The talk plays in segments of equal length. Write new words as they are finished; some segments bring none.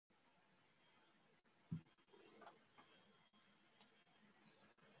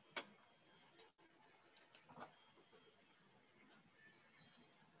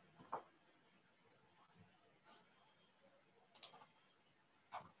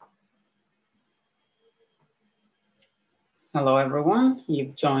Hello everyone,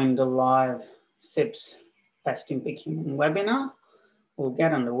 you've joined the live CIPS Best in Procurement webinar. We'll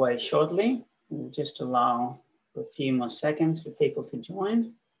get underway shortly. We'll just allow for a few more seconds for people to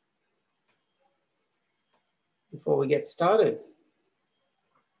join before we get started.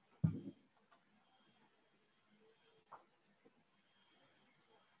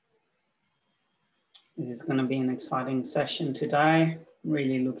 This is going to be an exciting session today.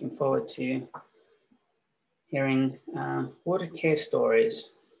 Really looking forward to hearing Watercare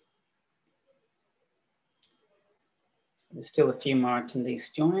stories. So there's still a few more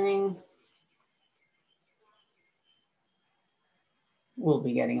attendees joining. We'll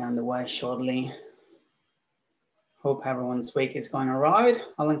be getting underway shortly. Hope everyone's week is going all right.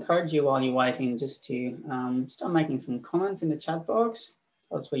 I'll encourage you while you're waiting just to start making some comments in the chat box.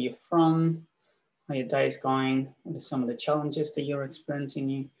 Tell us where you're from, how your day is going, what are some of the challenges that you're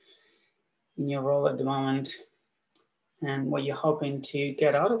experiencing in your role at the moment, and what you're hoping to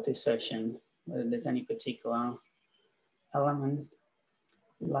get out of this session, whether there's any particular element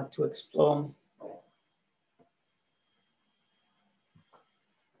you'd like to explore.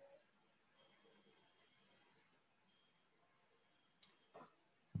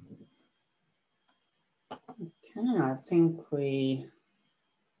 Okay, I think we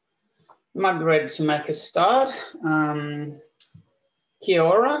might be ready to make a start. Kia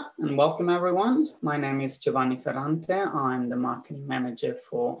ora and welcome everyone. My name is Giovanni Ferrante. I'm the marketing manager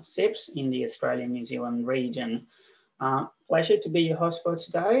for CIPS in the Australia-New Zealand region. Pleasure to be your host for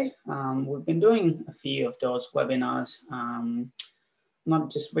today. We've been doing a few of those webinars, not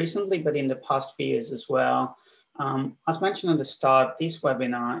just recently, but in the past few years as well. As mentioned at the start, this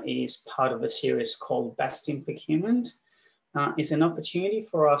webinar is part of a series called Best in Procurement. It's an opportunity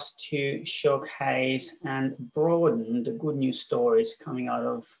for us to showcase and broaden the good news stories coming out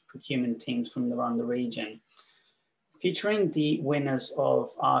of procurement teams from around the region. Featuring the winners of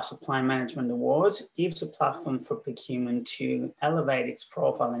our Supply Management Awards gives a platform for procurement to elevate its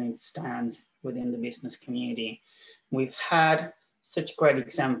profile and its stance within the business community. We've had such great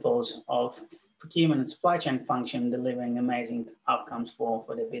examples of procurement and supply chain function delivering amazing outcomes for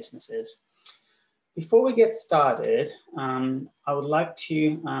their businesses. Before we get started, I would like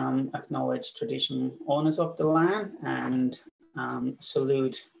to acknowledge traditional owners of the land and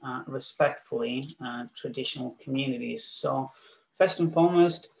salute respectfully traditional communities. So first and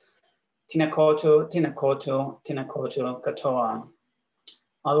foremost, Tina koto, Tina koto, Tina koto katoa.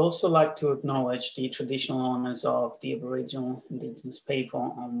 I'd also like to acknowledge the traditional owners of the Aboriginal Indigenous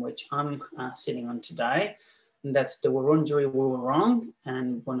people on which I'm sitting on today. And that's the Wurundjeri Wurrung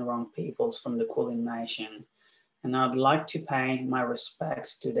and Bunurong peoples from the Kulin Nation. And I'd like to pay my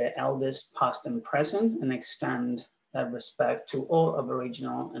respects to their elders past and present and extend that respect to all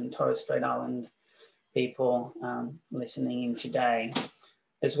Aboriginal and Torres Strait Island people listening in today,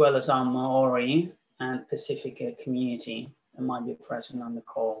 as well as our Maori and Pacifica community that might be present on the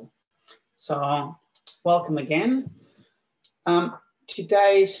call. So welcome again.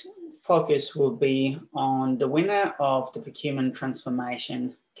 Today's focus will be on the winner of the Procurement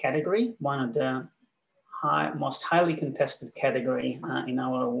Transformation category, one of the most highly contested category in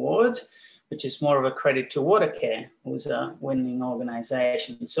our awards, which is more of a credit to Watercare, who's a winning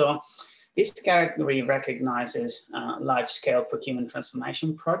organization. So this category recognizes large-scale procurement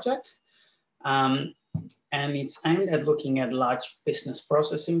transformation project, and it's aimed at looking at large business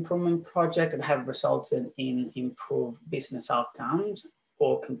process improvement projects that have resulted in improved business outcomes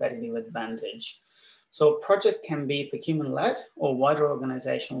or competitive advantage. So project can be procurement-led or wider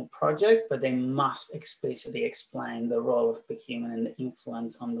organizational project, but they must explicitly explain the role of procurement and the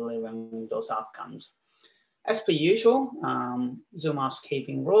influence on delivering those outcomes. As per usual, Zoom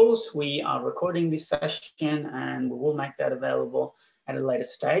housekeeping rules, we are recording this session and we will make that available at a later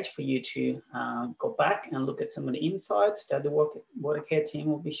stage for you to go back and look at some of the insights that the Watercare team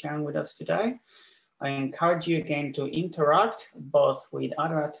will be sharing with us today. I encourage you again to interact both with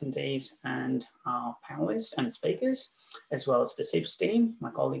other attendees and our panelists and speakers, as well as the CIPS team. My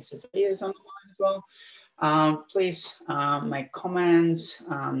colleague Sophia is on the line as well. Please make comments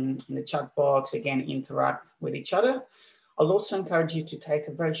in the chat box, again, interact with each other. I'll also encourage you to take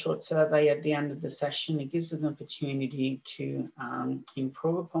a very short survey at the end of the session. It gives us an opportunity to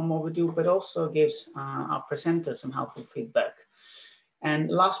improve upon what we do, but also gives our presenters some helpful feedback.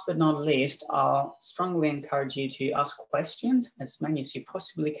 And last but not least, I'll strongly encourage you to ask questions, as many as you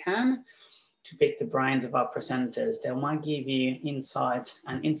possibly can, to pick the brains of our presenters. They might give you insights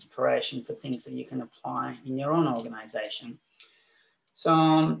and inspiration for things that you can apply in your own organization.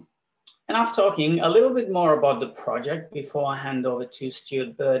 So Enough talking, a little bit more about the project before I hand over to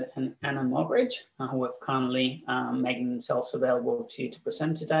Stuart Bird and Anna Mogridge, who have currently making themselves available to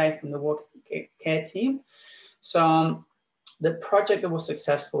present today from the Watercare team. So the project that was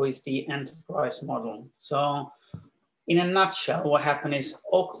successful is the enterprise model. So in a nutshell, what happened is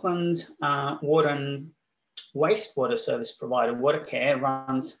Auckland water and wastewater service provider Watercare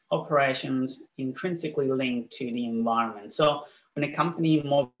runs operations intrinsically linked to the environment. So when a company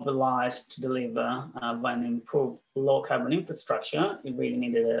mobilized to deliver an improved low carbon infrastructure, it really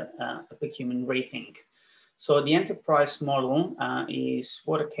needed a procurement rethink. So the enterprise model is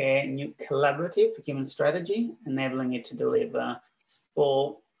Watercare new collaborative procurement strategy, enabling it to deliver its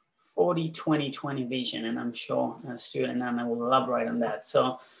full 40-20-20 vision. And I'm sure Stuart and Anna will elaborate on that.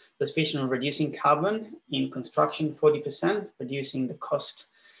 So this vision of reducing carbon in construction 40%, reducing the cost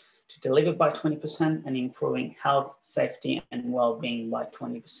to deliver by 20%, and improving health, safety, and well-being by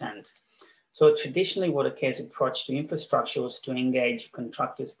 20%. So traditionally, Watercare's approach to infrastructure was to engage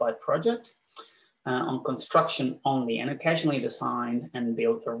contractors by project on construction only, and occasionally design and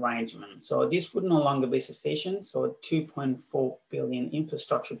build arrangements. So this would no longer be sufficient. So a $2.4 billion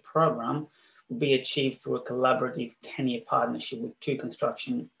infrastructure program will be achieved through a collaborative 10-year partnership with two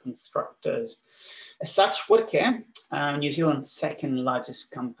constructors. As such, Watercare, New Zealand's second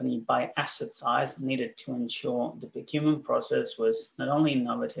largest company by asset size, needed to ensure the procurement process was not only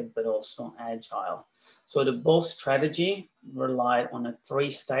innovative, but also agile. So the bold strategy relied on a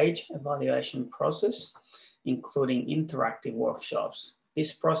three-stage evaluation process, including interactive workshops.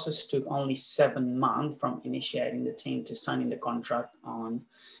 This process took only 7 months from initiating the team to signing the contract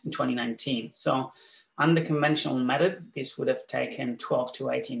in 2019. So under conventional method, this would have taken 12 to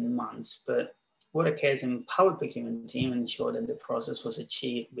 18 months, but Watercare's empowered procurement team ensured that the process was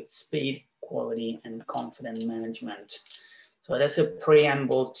achieved with speed, quality, and confident management. So that's a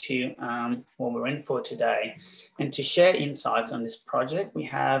preamble to what we're in for today. And to share insights on this project, we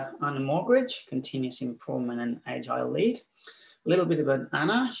have Anna Mogridge, Continuous Improvement and Agile Lead. A little bit about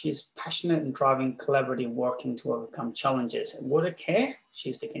Anna. She's passionate and driving collaborative working to overcome challenges. At Watercare,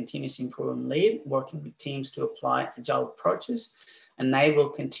 she's the Continuous Improvement Lead, working with teams to apply agile approaches, enable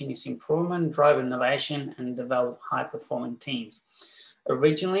continuous improvement, drive innovation, and develop high-performing teams.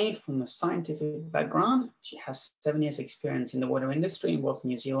 Originally from a scientific background, she has 7 years experience in the water industry in both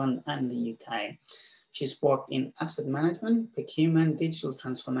New Zealand and the UK. She's worked in asset management, procurement, digital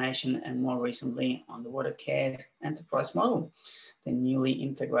transformation, and more recently on the Watercare enterprise model, the newly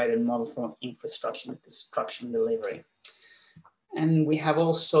integrated model for infrastructure and construction delivery. And we have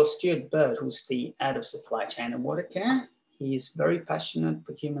also Stuart Bird, who's the head of supply chain at Watercare. He's very passionate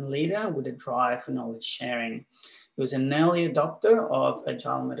procurement leader with a drive for knowledge sharing. He was an early adopter of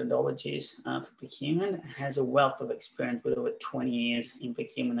agile methodologies for procurement and has a wealth of experience with over 20 years in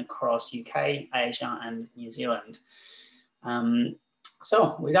procurement across UK, Asia, and New Zealand.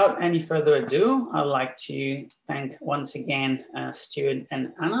 So without any further ado, I'd like to thank once again Stuart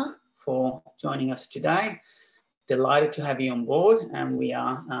and Anna for joining us today. Delighted to have you on board, and we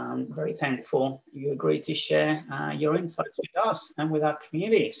are very thankful you agreed to share your insights with us and with our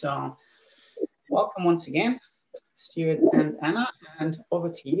community. So welcome once again, Stuart and Anna, and over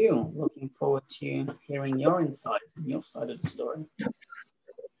to you. Looking forward to hearing your insights and your side of the story.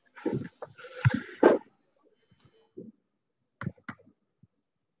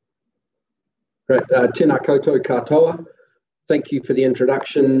 Great. Tēnā koutou katoa. Thank you for the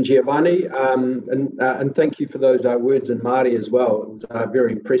introduction, Giovanni, and thank you for those words in Māori as well. It was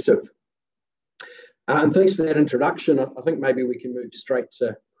very impressive. And thanks for that introduction. I think maybe we can move straight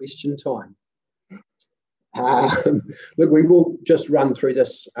to question time. Look, we will just run through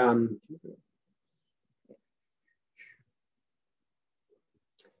this.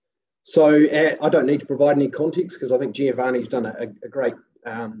 So I don't need to provide any context because I think Giovanni's done a great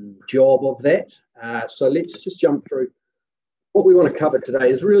job of that. So let's just jump through. What we want to cover today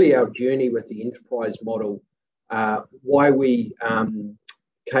is really our journey with the enterprise model, why we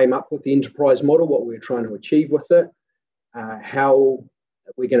came up with the enterprise model, what we're trying to achieve with it, how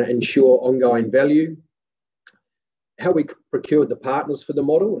we're going to ensure ongoing value, how we procured the partners for the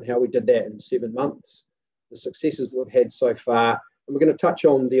model and how we did that in 7 months, the successes that we've had so far, and we're going to touch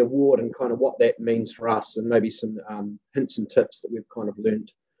on the award and kind of what that means for us and maybe some hints and tips that we've kind of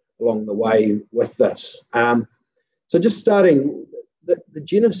learned along the way with this. So just starting, the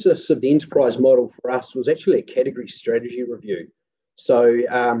genesis of the enterprise model for us was actually a category strategy review. So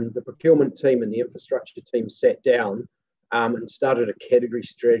the procurement team and the infrastructure team sat down and started a category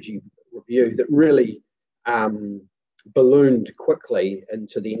strategy review that really ballooned quickly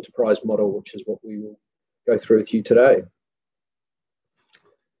into the enterprise model, which is what we will go through with you today.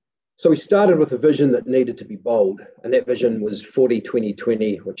 So we started with a vision that needed to be bold, and that vision was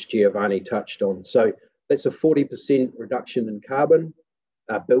 40-20-20, which Giovanni touched on. So that's a 40% reduction in carbon,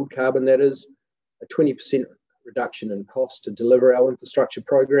 build carbon that is, a 20% reduction in cost to deliver our infrastructure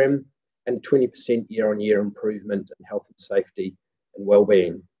program, and a 20% year-on-year improvement in health and safety and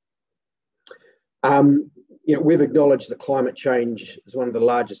well-being. We've acknowledged that climate change is one of the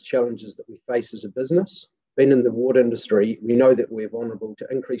largest challenges that we face as a business. Being in the water industry, we know that we're vulnerable to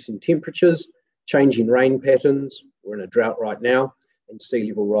increasing temperatures, changing rain patterns, we're in a drought right now, and sea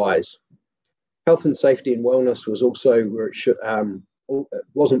level rise. Health and safety and wellness was also where it should,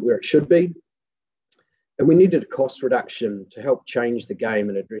 wasn't where it should be. And we needed a cost reduction to help change the game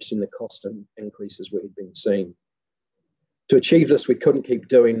in addressing the cost increases we've been seeing. To achieve this, we couldn't keep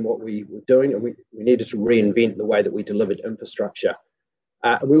doing what we were doing, and we needed to reinvent the way that we delivered infrastructure.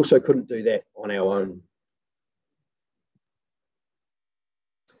 And we also couldn't do that on our own.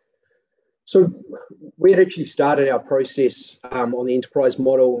 So we had actually started our process on the enterprise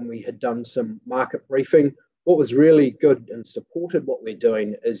model, and we had done some market briefing. What was really good and supported what we're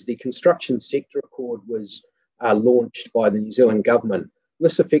doing is the construction sector accord was launched by the New Zealand government.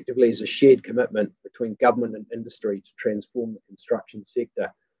 This effectively is a shared commitment between government and industry to transform the construction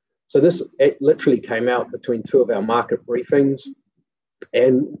sector. So it literally came out between two of our market briefings,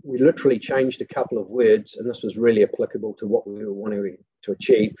 and we literally changed a couple of words, and this was really applicable to what we were wanting to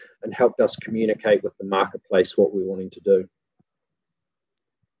achieve and helped us communicate with the marketplace what we were wanting to do.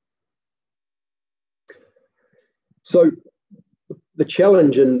 So the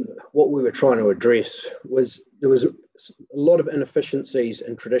challenge in what we were trying to address was there was a lot of inefficiencies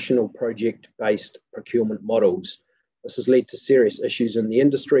in traditional project-based procurement models. This has led to serious issues in the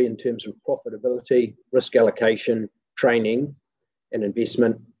industry in terms of profitability, risk allocation, training, and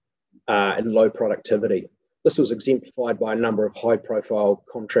investment, and low productivity. This was exemplified by a number of high-profile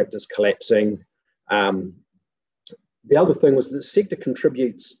contractors collapsing. The other thing was the sector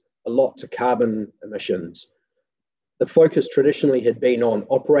contributes a lot to carbon emissions. The focus traditionally had been on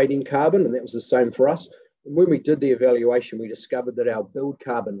operating carbon, and that was the same for us. And when we did the evaluation, we discovered that our build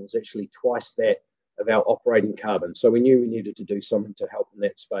carbon was actually twice that of our operating carbon. So we knew we needed to do something to help in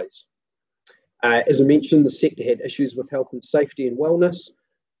that space. As I mentioned, the sector had issues with health and safety and wellness.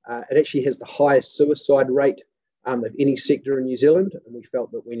 It actually has the highest suicide rate of any sector in New Zealand, and we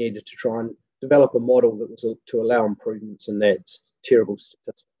felt that we needed to try and develop a model that was to allow improvements in that terrible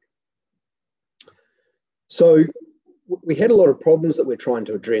statistic. So we had a lot of problems that we're trying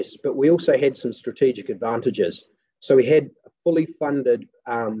to address, but we also had some strategic advantages. So we had a fully funded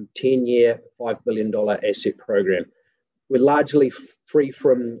 10-year, $5 billion asset program. We're largely free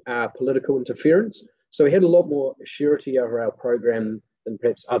from political interference, so we had a lot more surety over our program than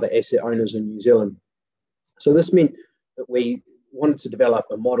perhaps other asset owners in New Zealand. So this meant that we wanted to develop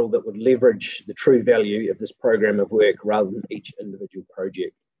a model that would leverage the true value of this program of work rather than each individual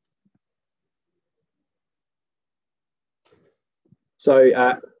project. So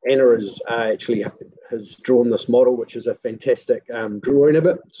Anna has drawn this model, which is a fantastic drawing of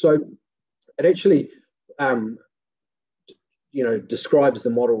it. So it actually describes the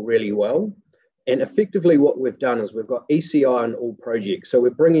model really well. And effectively what we've done is we've got ECI on all projects. So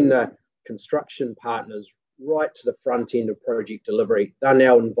we're bringing the construction partners right to the front end of project delivery. They're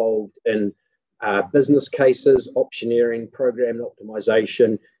now involved in business cases, optioneering, program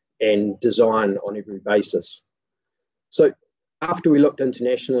optimization, and design on every basis. So after we looked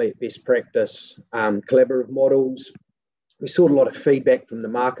internationally at best practice, collaborative models, we saw a lot of feedback from the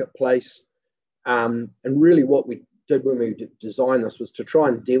marketplace. And really what we did when we designed this was to try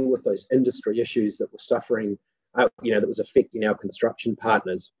and deal with those industry issues that were suffering, that was affecting our construction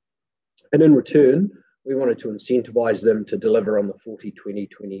partners. And in return, we wanted to incentivize them to deliver on the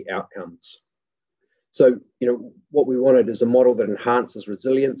 40-20-20 outcomes. So, what we wanted is a model that enhances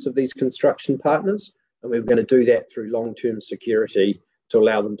resilience of these construction partners. And we were going to do that through long-term security to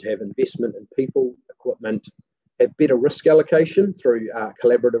allow them to have investment in people, equipment, have better risk allocation through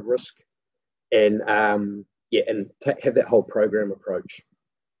collaborative risk, and have that whole program approach.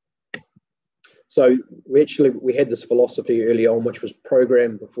 So we had this philosophy early on, which was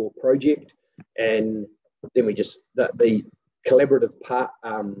program before project, and then the collaborative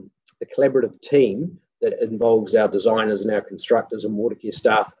team that involves our designers and our constructors and Watercare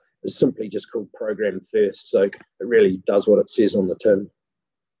staff is simply just called program first. So it really does what it says on the tin.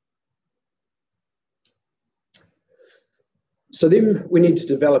 So then we need to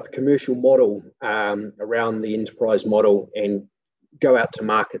develop a commercial model around the enterprise model and go out to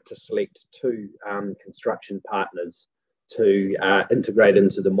market to select 2 construction partners to integrate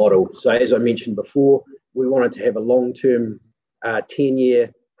into the model. So as I mentioned before, we wanted to have a long-term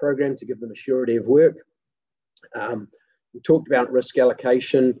 10-year program to give them a surety of work. We talked about risk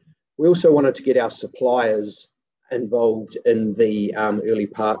allocation. We also wanted to get our suppliers involved in the early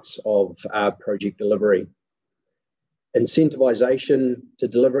parts of project delivery. Incentivisation to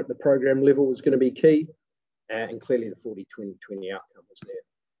deliver at the program level was going to be key, and clearly the 40-20-20 outcome was there.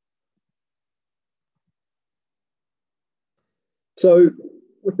 So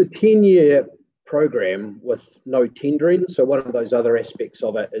with the 10-year program with no tendering, so one of those other aspects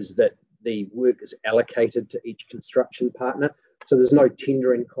of it is that the work is allocated to each construction partner. So there's no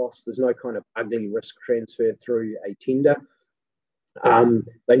tendering cost, there's no kind of ugly risk transfer through a tender.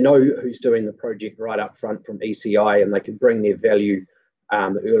 They know who's doing the project right up front from ECI, and they can bring their value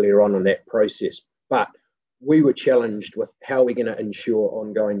earlier on in that process. But we were challenged with how we're going to ensure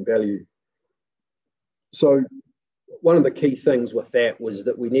ongoing value. So one of the key things with that was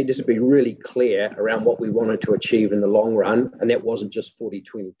that we needed to be really clear around what we wanted to achieve in the long run, and that wasn't just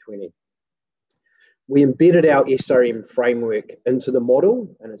 40-20-20. We embedded our SRM framework into the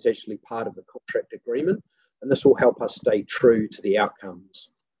model, and it's actually part of the contract agreement, and this will help us stay true to the outcomes.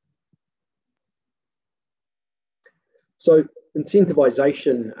 So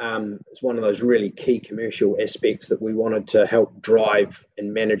incentivisation is one of those really key commercial aspects that we wanted to help drive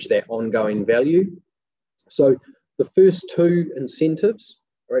and manage that ongoing value. So the first two incentives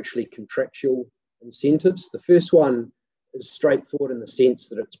are actually contractual incentives. The first one is straightforward in the sense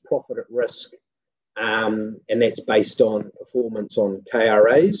that it's profit at risk, and that's based on performance on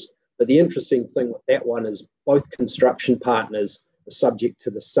KRAs. But the interesting thing with that one is both construction partners are subject to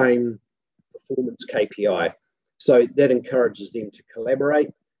the same performance KPI. So that encourages them to collaborate.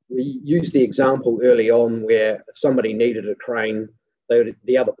 We used the example early on where if somebody needed a crane,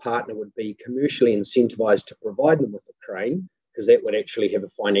 the other partner would be commercially incentivized to provide them with a crane, because that would actually have a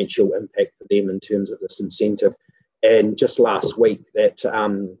financial impact for them in terms of this incentive. And just last week, that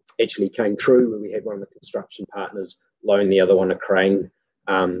actually came true, where we had one of the construction partners loan the other one a crane,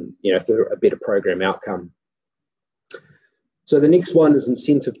 for a better program outcome. So the next one is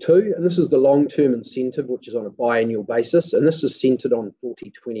incentive 2, and this is the long-term incentive, which is on a biannual basis, and this is centred on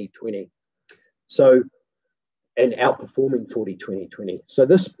 40-20-20. So, and outperforming 40-20-20. So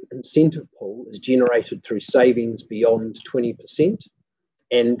this incentive pool is generated through savings beyond 20%,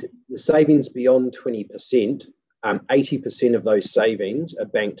 and the savings beyond 20%, 80% of those savings are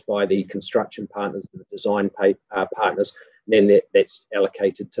banked by the construction partners and the design partners, and then that's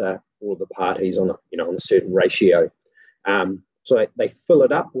allocated to all of the parties on a certain ratio. So they fill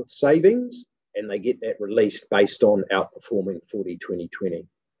it up with savings, and they get that released based on outperforming 40-20-20.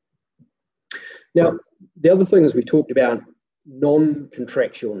 Now, the other thing is we talked about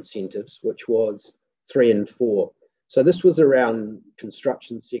non-contractual incentives, which was 3 and 4. So this was around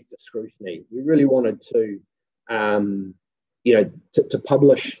construction sector scrutiny. We really wanted to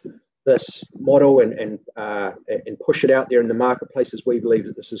publish this model and push it out there in the marketplace, as we believe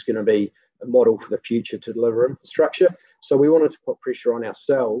that this is going to be a model for the future to deliver infrastructure. So we wanted to put pressure on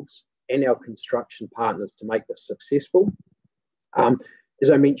ourselves and our construction partners to make this successful. As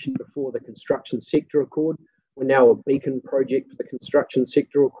I mentioned before, the construction sector accord, we're now a beacon project for the construction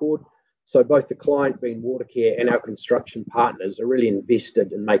sector accord. So both the client, being Watercare, and our construction partners are really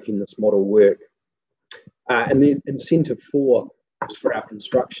invested in making this model work. And then incentive 4 was for our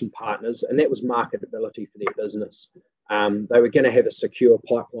construction partners, and that was marketability for their business. They were going to have a secure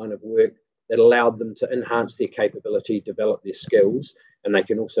pipeline of work that allowed them to enhance their capability, develop their skills, and they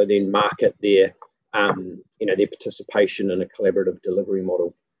can also then market their participation in a collaborative delivery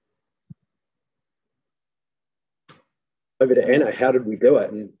model. Over to Anna. How did we do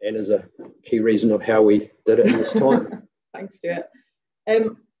it? And Anna's a key reason of how we did it in this time. Thanks, Stuart.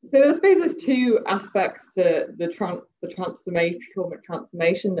 So I suppose there's two aspects to the procurement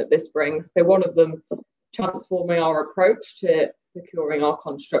transformation that this brings. So one of them, transforming our approach to procuring our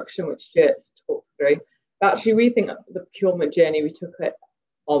construction, which Stuart's talked through. But actually, we think the procurement journey we took it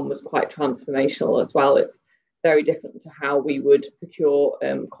on was quite transformational as well. It's very different to how we would procure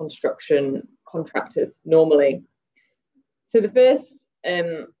construction contractors normally. So the first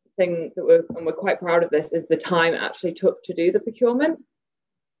thing that we're quite proud of this is the time it actually took to do the procurement.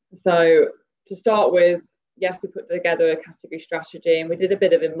 So to start with, yes, we put together a category strategy, and we did a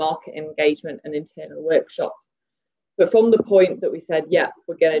bit of market engagement and internal workshops. But from the point that we said, yeah,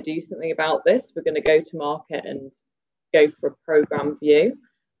 we're going to do something about this, we're going to go to market and go for a programme view,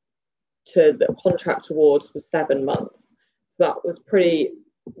 to the contract awards was 7 months. So that was pretty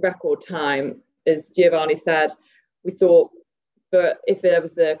record time. As Giovanni said, we thought, but if there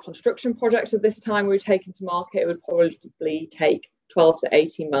was the construction projects at this time we were taking to market, it would probably take 12 to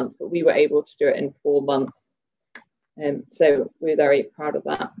 18 months, but we were able to do it in 4 months. So we're very proud of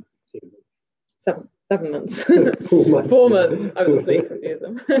that. 7 months. 4 months. 4 months. I was asleep for a few of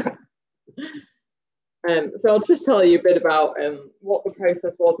them. So I'll just tell you a bit about what the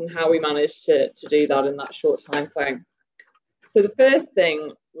process was and how we managed to do that in that short time frame. So the first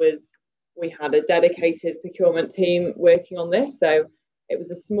thing was we had a dedicated procurement team working on this. So it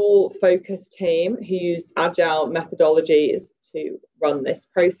was a small focused team who used agile methodologies to run this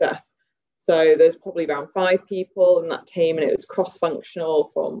process. So there's probably around 5 people in that team, and it was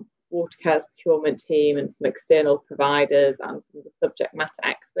cross-functional from Watercare's procurement team and some external providers and some of the subject matter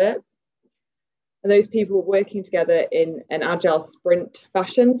experts. And those people were working together in an agile sprint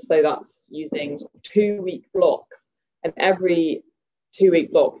fashion. So that's using 2-week blocks. And every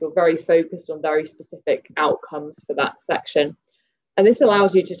 2-week block, you're very focused on very specific outcomes for that section. And this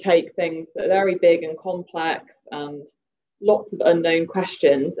allows you to take things that are very big and complex and lots of unknown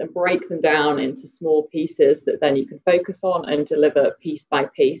questions and break them down into small pieces that then you can focus on and deliver piece by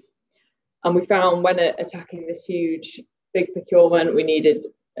piece. And we found when attacking this huge, big procurement, we needed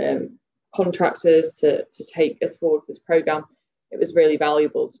contractors to take us forward this program. It was really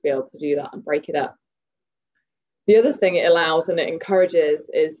valuable to be able to do that and break it up. The other thing it allows and it encourages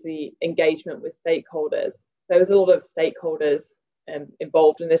is the engagement with stakeholders. There was a lot of stakeholders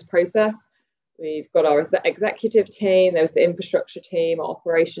involved in this process. We've got our executive team, there was the infrastructure team, our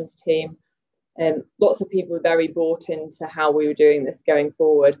operations team, and lots of people were very bought into how we were doing this going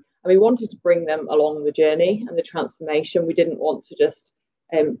forward. And we wanted to bring them along the journey and the transformation. We didn't want to just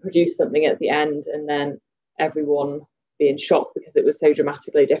produce something at the end and then everyone be in shock because it was so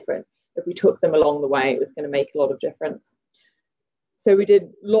dramatically different. If we took them along the way, it was going to make a lot of difference. So we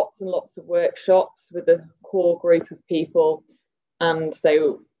did lots and lots of workshops with a core group of people. And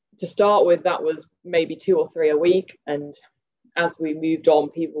so to start with, that was maybe 2 or 3 a week. And as we moved on,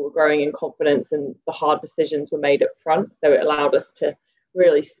 people were growing in confidence and the hard decisions were made up front. So it allowed us to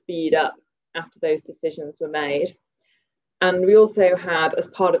really speed up after those decisions were made. And we also had, as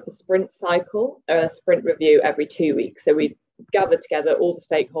part of the sprint cycle, a sprint review every 2 weeks. So we gathered together all the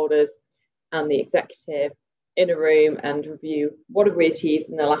stakeholders and the executive in a room and review what have we achieved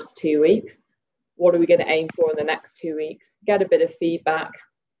in the last 2 weeks, what are we going to aim for in the next 2 weeks, get a bit of feedback,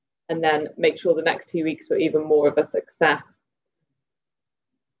 and then make sure the next 2 weeks were even more of a success.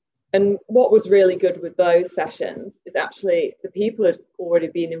 And what was really good with those sessions is actually the people had already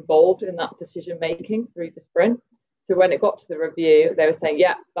been involved in that decision making through the sprint. So when it got to the review, they were saying,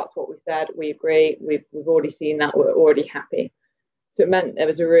 yeah, that's what we said, we agree, we've already seen that, we're already happy. So it meant it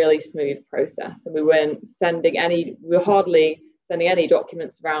was a really smooth process, and we were hardly sending any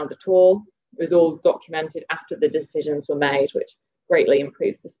documents around at all. It was all documented after the decisions were made, which greatly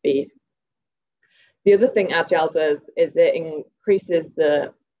improved the speed. The other thing Agile does is it increases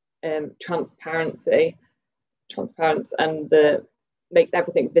the transparency and makes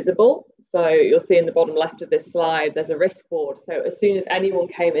everything visible. So you'll see in the bottom left of this slide, there's a risk board. So as soon as anyone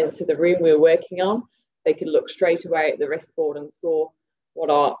came into the room we were working on, they could look straight away at the risk board and saw what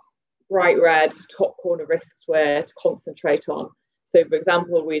our bright red top corner risks were to concentrate on. So for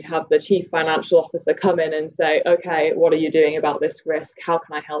example, we'd have the chief financial officer come in and say, okay, what are you doing about this risk? How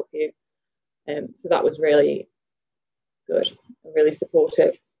can I help you? So that was really good and really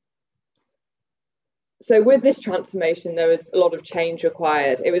supportive. So with this transformation, there was a lot of change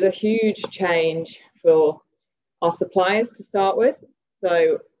required. It was a huge change for our suppliers to start with.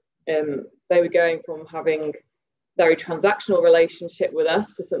 So they were going from having a very transactional relationship with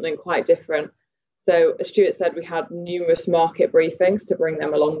us to something quite different. So as Stuart said, we had numerous market briefings to bring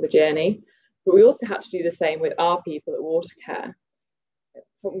them along the journey, but we also had to do the same with our people at Watercare.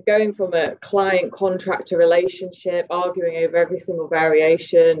 Going from a client-contractor relationship, arguing over every single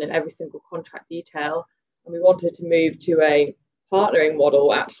variation and every single contract detail, and we wanted to move to a partnering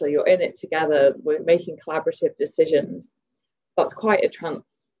model. Actually, you're in it together, we're making collaborative decisions. That's quite a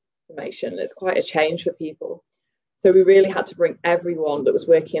transformation, it's quite a change for people. So we really had to bring everyone that was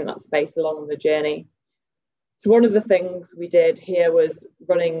working in that space along the journey. So one of the things we did here was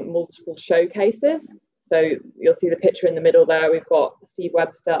running multiple showcases. So you'll see the picture in the middle there. We've got Steve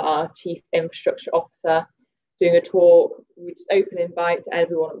Webster, our Chief Infrastructure Officer, doing a talk. We just open invite to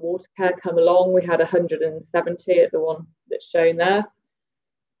everyone at Watercare, come along. We had 170 at the one that's shown there.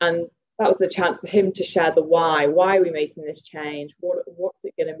 And that was the chance for him to share the why. Why are we making this change? What's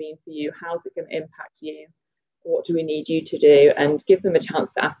it going to mean for you? How's it going to impact you? What do we need you to do? And give them a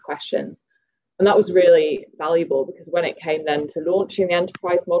chance to ask questions. And that was really valuable because when it came then to launching the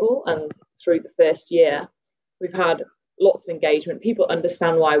enterprise model and through the first year, we've had lots of engagement. People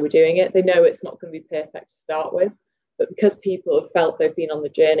understand why we're doing it. They know it's not going to be perfect to start with, but because people have felt they've been on the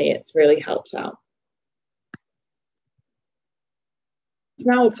journey, it's really helped out. So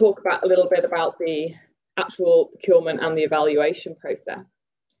now we'll talk about a little bit about the actual procurement and the evaluation process.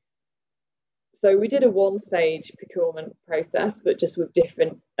 So we did a one-stage procurement process, but just with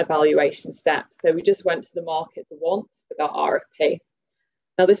different evaluation steps. So we just went to the market the once with our RFP.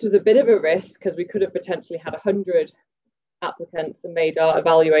 Now this was a bit of a risk because we could have potentially had 100 applicants and made our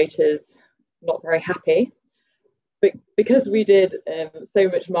evaluators not very happy. But because we did so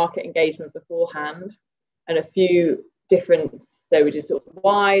much market engagement beforehand and a few different, so we did sort of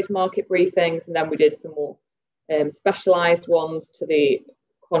wide market briefings, and then we did some more specialised ones to the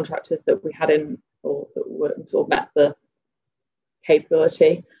contractors that we had in, or that were, sort of met the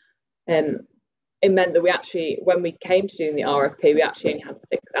capability. It meant that we actually, when we came to doing the RFP, we actually only had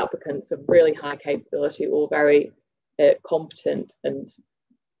 6 applicants of really high capability, all very competent and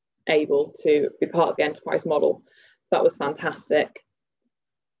able to be part of the enterprise model. So that was fantastic.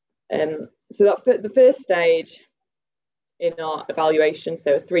 So that the first stage in our evaluation,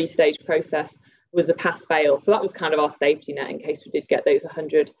 so a 3-stage process, was a pass-fail. So that was kind of our safety net in case we did get those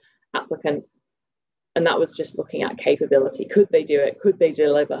 100 applicants. And that was just looking at capability. Could they do it? Could they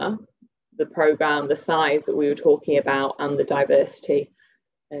deliver the programme, the size that we were talking about, and the diversity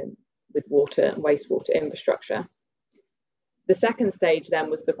with water and wastewater infrastructure? The second stage then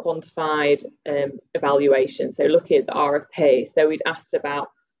was the quantified evaluation. So looking at the RFP. So we'd asked about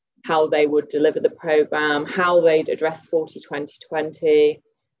how they would deliver the programme, how they'd address 40-20-20,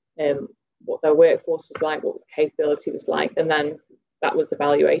 what their workforce was like, what the capability was like, and then that was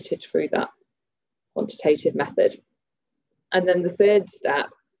evaluated through that quantitative method. And then the third step,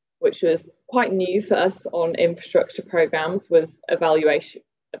 which was quite new for us on infrastructure programmes, was evaluation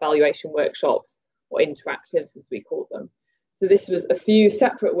workshops, or interactives as we call them. So this was a few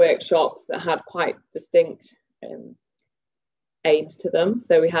separate workshops that had quite distinct aims to them.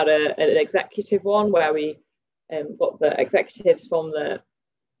 So we had an executive one where we got the executives from the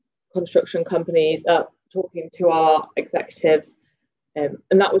construction companies up talking to our executives, and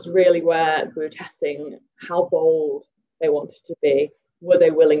that was really where we were testing how bold they wanted to be. Were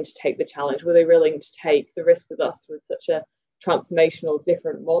they willing to take the challenge? Were they willing to take the risk with us with such a transformational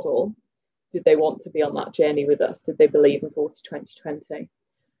different model? Did they want to be on that journey with us? Did they believe in 40-20-20?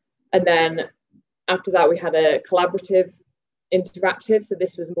 And then after that, we had a collaborative interactive. So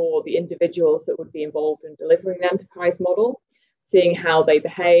this was more the individuals that would be involved in delivering the enterprise model, seeing how they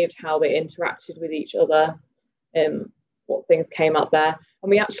behaved, how they interacted with each other, what things came up there. And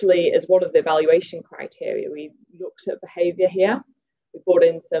we actually, as one of the evaluation criteria, we looked at behaviour here. We brought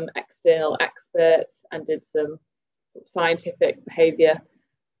in some external experts and did some sort of scientific behaviour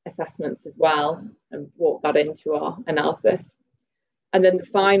assessments as well, and brought that into our analysis. And then the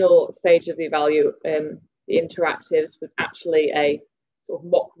final stage of the the interactives, was actually a sort of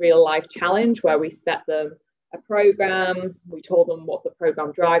mock real life challenge where we set them a programme, we told them what the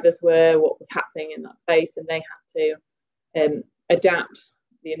programme drivers were, what was happening in that space, and they had to adapt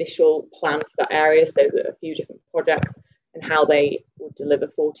the initial plan for that area, so that a few different projects, and how they would deliver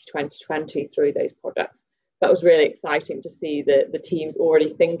 40-20-20 through those projects. That was really exciting to see the teams already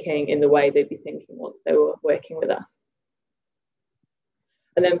thinking in the way they'd be thinking once they were working with us.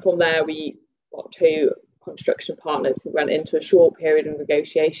 And then from there, we got 2 construction partners who went into a short period of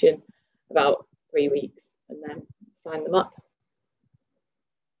negotiation, about 3 weeks, and then signed them up.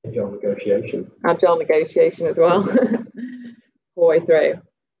 Agile negotiation. Agile negotiation as well, all the way through.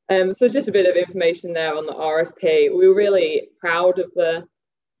 So it's just a bit of information there on the RFP. We were really proud of the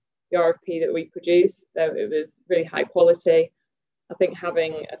RFP that we produced. So it was really high quality. I think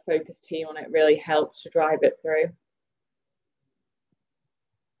having a focused team on it really helped to drive it through.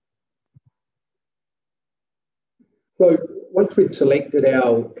 So once we'd selected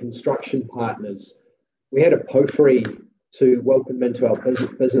our construction partners, we had a potpourri to welcome them into our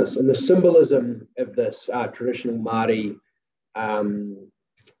business. And the symbolism of this traditional Māori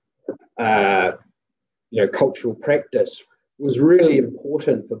cultural practice was really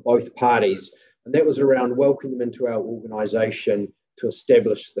important for both parties. And that was around welcoming them into our organisation to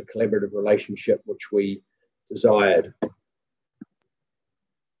establish the collaborative relationship which we desired.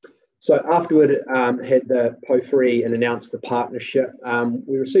 So afterward, had the potpourri and announced the partnership.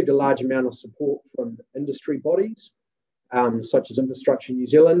 We received a large amount of support from industry bodies, such as Infrastructure New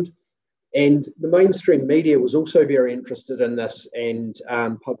Zealand. And the mainstream media was also very interested in this and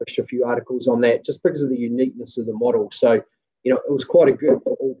published a few articles on that just because of the uniqueness of the model. So, it was quite a good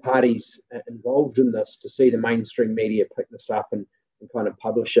for all parties involved in this to see the mainstream media pick this up and kind of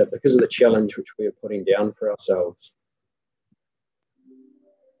publish it because of the challenge which we are putting down for ourselves.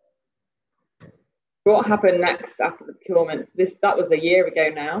 What happened next after the procurements? That was a year ago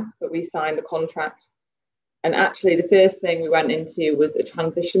now that we signed the contract And actually the first thing we went into was a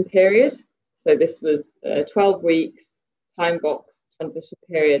transition period. So this was 12 weeks, time box transition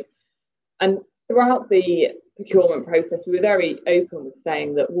period. And throughout the procurement process, we were very open with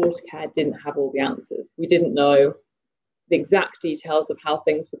saying that Watercare didn't have all the answers. We didn't know the exact details of how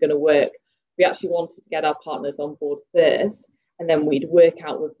things were going to work. We actually wanted to get our partners on board first, and then we'd work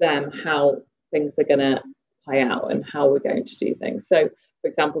out with them how things are going to play out and how we're going to do things. So, for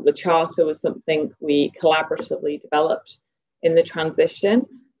example, the charter was something we collaboratively developed in the transition,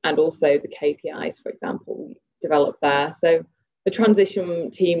 and also the KPIs, for example, we developed there. So the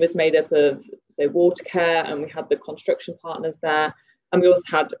transition team was made up of Watercare, and we had the construction partners there, and we also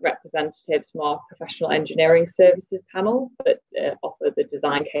had representatives from our professional engineering services panel that offer the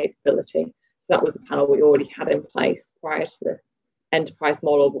design capability. So that was a panel we already had in place prior to the enterprise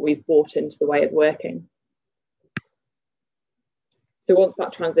model, but we've brought into the way of working. So once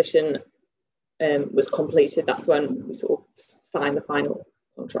that transition was completed, that's when we sort of signed the final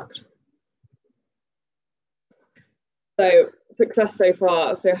contract. So success so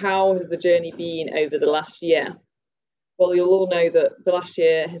far. So how has the journey been over the last year? Well, you'll all know that the last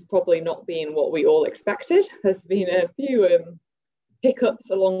year has probably not been what we all expected. There's been a few hiccups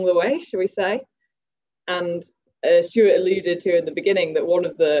along the way, shall we say. And Stuart alluded to in the beginning that one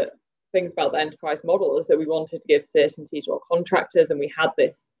of the things about the enterprise model is that we wanted to give certainty to our contractors, and we had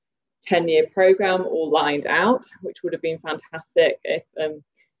this 10-year program all lined out, which would have been fantastic if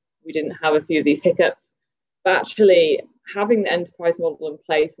we didn't have a few of these hiccups. But actually, having the enterprise model in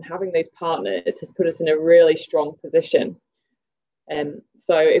place and having those partners has put us in a really strong position.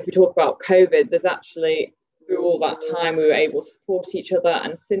 So if we talk about COVID, there's actually, through all that time, we were able to support each other.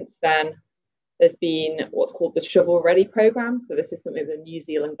 And since then, there's been what's called the Shovel Ready programme. So this is something the New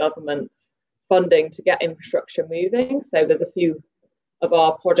Zealand government's funding to get infrastructure moving. So there's a few of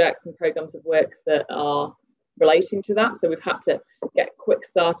our projects and programmes of works that are relating to that. So we've had to get quick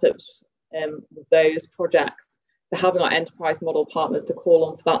startups with those projects. So having our enterprise model partners to call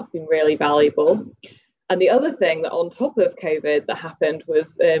on for that's been really valuable. And the other thing that on top of COVID that happened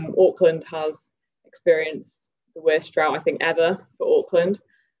was Auckland has experienced the worst drought, I think, ever for Auckland.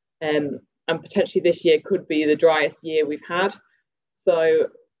 And potentially this year could be the driest year we've had. So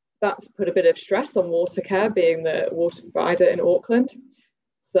that's put a bit of stress on Watercare, being the water provider in Auckland.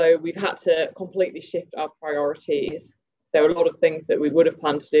 So we've had to completely shift our priorities. So a lot of things that we would have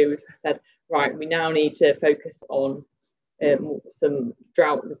planned to do, we've said, right, we now need to focus on some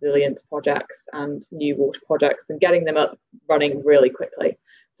drought resilience projects and new water projects and getting them up running really quickly.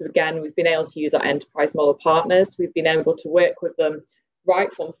 So again, we've been able to use our enterprise model partners. We've been able to work with them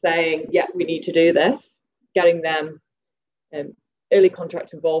right from saying, yeah, we need to do this, getting them early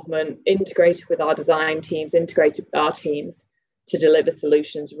contract involvement, integrated with our design teams, integrated with our teams to deliver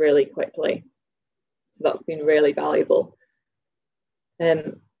solutions really quickly. So that's been really valuable.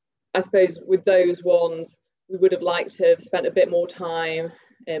 I suppose with those ones, we would have liked to have spent a bit more time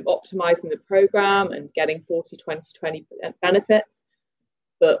optimising the programme and getting 40-20-20 benefits,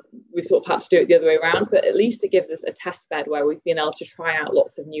 but we've sort of had to do it the other way around. But at least it gives us a test bed where we've been able to try out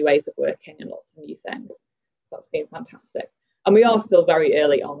lots of new ways of working and lots of new things. So that's been fantastic. And we are still very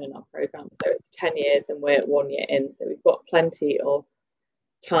early on in our programme, so it's 10 years and we're 1 year in, so we've got plenty of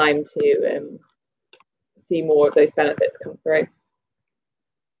time to see more of those benefits come through.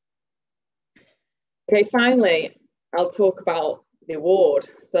 Okay, finally, I'll talk about the award.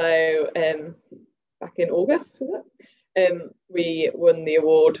 So back in August, was it? We won the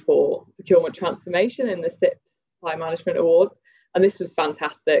award for Procurement Transformation in the CIPS Supply Management Awards, and this was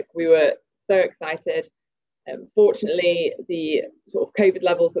fantastic. We were so excited. Fortunately, the sort of COVID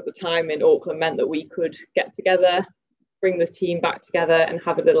levels at the time in Auckland meant that we could get together, bring the team back together and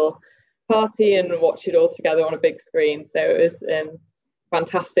have a little party and watch it all together on a big screen. So it was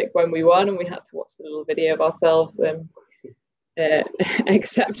fantastic when we won, and we had to watch the little video of ourselves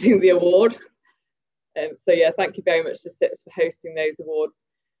accepting the award. So yeah, thank you very much to CIPS for hosting those awards.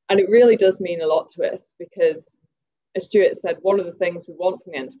 And it really does mean a lot to us because, as Stuart said, one of the things we want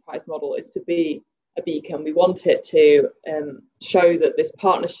from the enterprise model is to be a beacon. We want it to show that this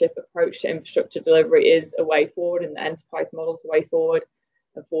partnership approach to infrastructure delivery is a way forward, and the enterprise model is a way forward,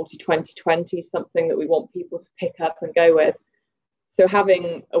 and 40-20-20 is something that we want people to pick up and go with. So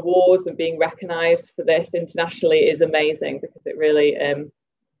having awards and being recognised for this internationally is amazing because it really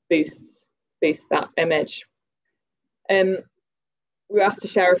boosts that image. We were asked to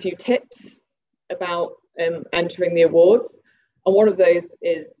share a few tips about entering the awards, and one of those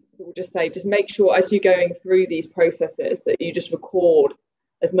is, we'll just say, just make sure as you're going through these processes that you just record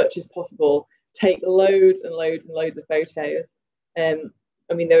as much as possible, take loads and loads and loads of photos, and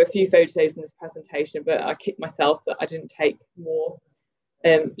I mean, there were a few photos in this presentation, but I kicked myself that I didn't take more.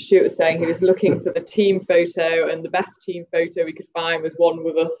 Stuart was saying he was looking for the team photo, and the best team photo we could find was one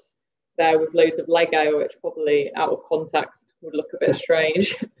with us there with loads of Lego, which probably out of context would look a bit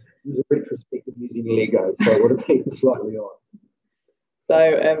strange. It was a retrospective using Lego, so it would have been slightly odd.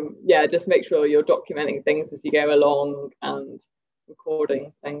 So yeah, just make sure you're documenting things as you go along, and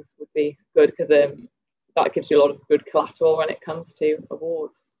recording things would be good, because that gives you a lot of good collateral when it comes to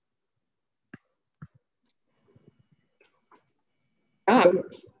awards.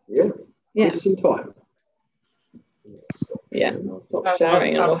 Yeah. Question time. Yeah, I'll stop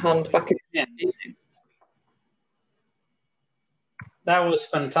sharing and I'll hand back again. That was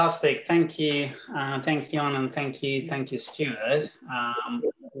fantastic. Thank you, Jan, and thank you, Stuart.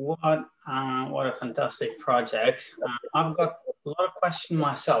 What a fantastic project. I've got a lot of questions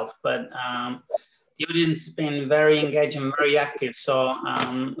myself, but the audience has been very engaged and very active. So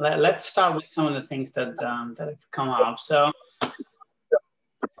let's start with some of the things that have come up. So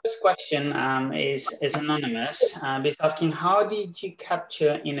first question is anonymous. It's asking, how did you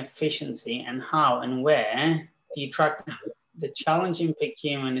capture inefficiency, and how and where do you track them? The challenge in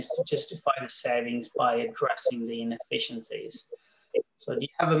procurement is to justify the savings by addressing the inefficiencies. So do you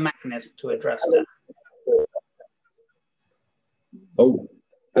have a mechanism to address that? Oh,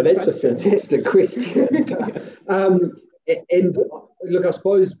 that's a fantastic question. And look, I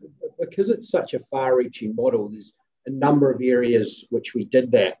suppose because it's such a far-reaching model, there's a number of areas which we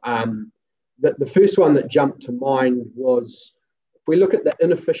did that. The first one that jumped to mind was, if we look at the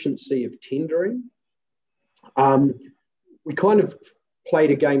inefficiency of tendering, we kind of played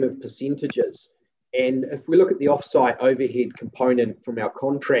a game of percentages. And if we look at the offsite overhead component from our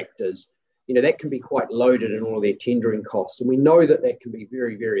contractors, that can be quite loaded in all of their tendering costs. And we know that that can be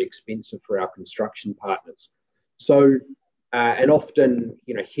very, very expensive for our construction partners. So, and often,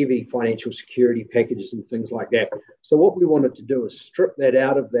 heavy financial security packages and things like that. So what we wanted to do is strip that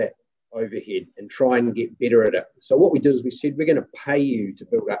out of that overhead and try and get better at it. So what we did is we said, we're going to pay you to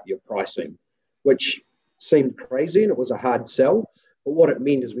build up your pricing, which seemed crazy and it was a hard sell. But what it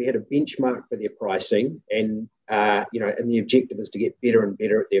meant is we had a benchmark for their pricing, and and the objective is to get better and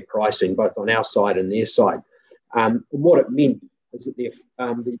better at their pricing, both on our side and their side. And what it meant is that the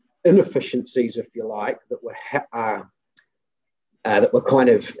inefficiencies, if you like, that were kind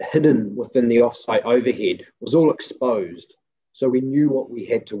of hidden within the offsite overhead was all exposed. So we knew what we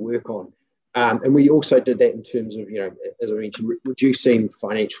had to work on. And we also did that in terms of, as I mentioned, reducing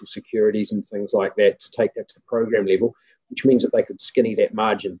financial securities and things like that to take that to the program level, which means that they could skinny that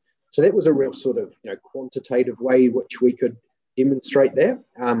margin. So that was a real sort of quantitative way which we could demonstrate that,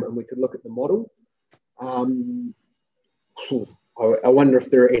 and we could look at the model. I wonder if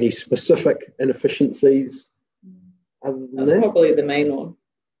there are any specific inefficiencies. That's probably the main one.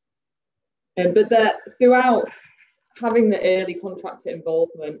 But throughout, having the early contractor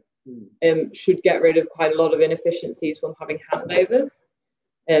involvement should get rid of quite a lot of inefficiencies from having handovers.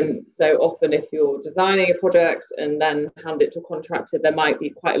 So often if you're designing a project and then hand it to a contractor, there might be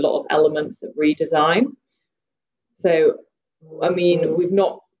quite a lot of elements of redesign. So, I mean, we've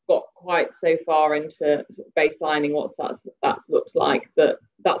not got quite so far into sort of baselining what that's looked like, but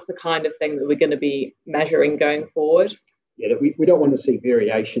that's the kind of thing that we're going to be measuring going forward. Yeah, we don't want to see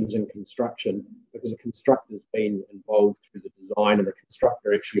variations in construction, because the constructor's been involved through the design and the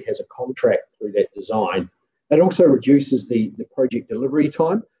constructor actually has a contract through that design. It also reduces the project delivery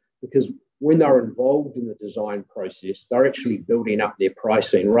time, because when they're involved in the design process, they're actually building up their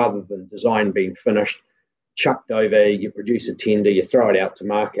pricing rather than design being finished, chucked over, you produce a tender, you throw it out to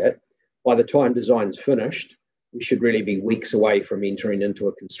market. By the time design's finished, we should really be weeks away from entering into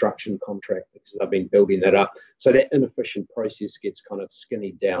a construction contract, because they've been building that up. So that inefficient process gets kind of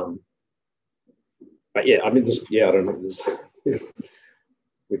skinnied down. But yeah, I mean, I don't know.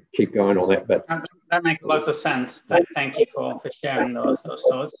 We keep going on that, but that makes a lot of sense. Thank you for sharing those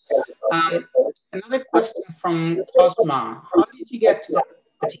thoughts. Another question from Cosma: how did you get to that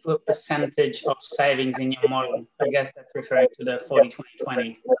particular percentage of savings in your model? I guess that's referring to the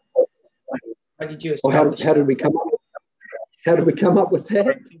 40-20-20. How did you establish how did we come up? How did we come up with that?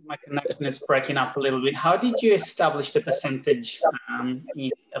 I think my connection is breaking up a little bit. How did you establish the percentage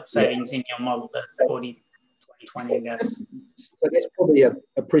of savings in your model, the 40-20-20, I guess? So that's probably a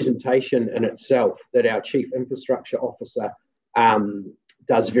presentation in itself that our Chief Infrastructure Officer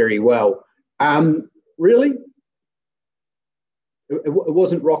does very well. Really, it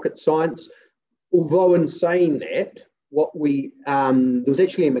wasn't rocket science. Although in saying that, there was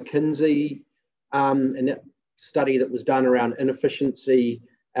actually a McKinsey study that was done around inefficiency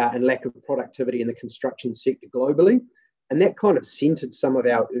and lack of productivity in the construction sector globally. And that kind of centered some of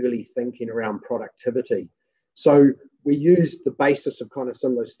our early thinking around productivity. So we used the basis of kind of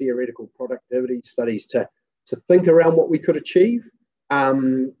some of those theoretical productivity studies to think around what we could achieve.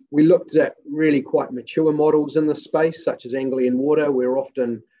 We looked at really quite mature models in the space, such as Anglian Water. We're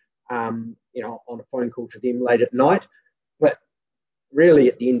often, on a phone call to them late at night. But really,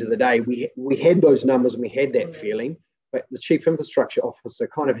 at the end of the day, we had those numbers and we had that feeling. But the Chief Infrastructure Officer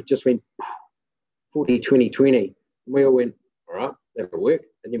kind of just went 40, 20, 20. We all went, all right, that'll work.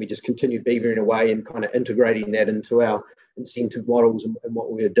 And then we just continued beavering away and kind of integrating that into our incentive models and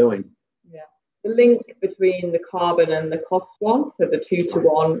what we were doing. Yeah. The link between the carbon and the cost one, so the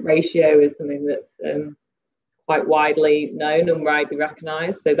 2-to-1 ratio, is something that's quite widely known and widely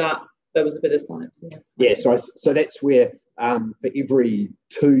recognised. So that there was a bit of science. Yeah, so that's where for every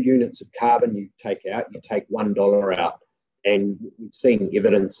 2 units of carbon you take out, you take $1 out. And we've seen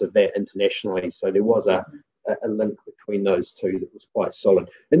evidence of that internationally. So there was a link between those two that was quite solid.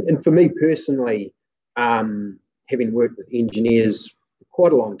 And for me personally, having worked with engineers for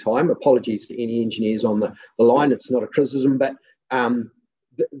quite a long time, apologies to any engineers on the line, it's not a criticism, but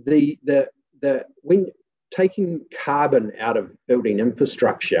when taking carbon out of building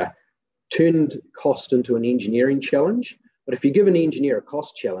infrastructure turned cost into an engineering challenge. But if you give an engineer a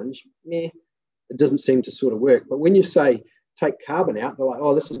cost challenge, it doesn't seem to sort of work. But when you say take carbon out, they're like,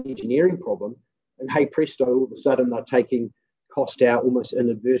 oh, this is an engineering problem. And hey, presto, all of a sudden they're taking cost out almost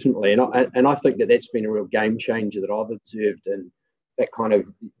inadvertently. And I think that's been a real game changer that I've observed in that kind of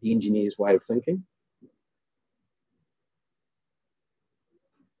the engineer's way of thinking.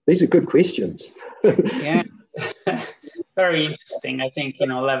 These are good questions. Yeah, very interesting. I think,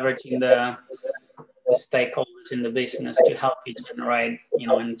 leveraging the stakeholders in the business to help you generate,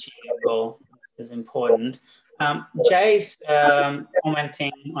 and achieve your goal is important. Jay's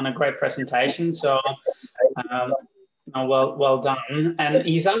commenting on a great presentation, so well done. And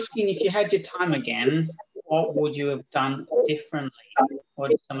he's asking, if you had your time again, what would you have done differently?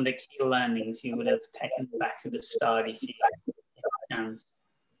 What are some of the key learnings you would have taken back to the start if you had a chance?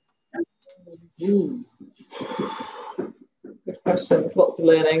 Good questions, lots of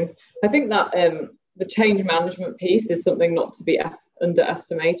learnings. I think that the change management piece is something not to be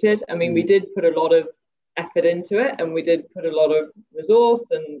underestimated. I mean, we did put a lot of effort into it and we did put a lot of resource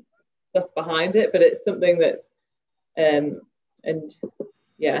and stuff behind it, but it's something that's and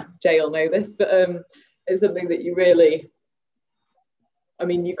yeah, Jay will know this, but it's something that you really, I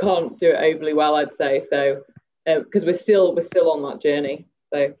mean, you can't do it overly well, I'd say. So because we're still on that journey,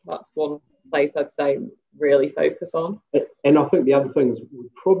 so that's one place I'd say really focus on. And I think the other thing is we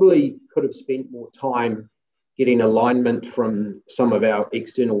probably could have spent more time getting alignment from some of our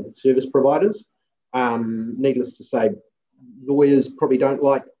external service providers. Needless to say, lawyers probably don't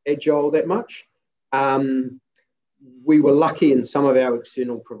like agile that much. We were lucky in some of our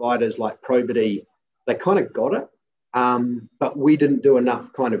external providers like Probity, they kind of got it, but we didn't do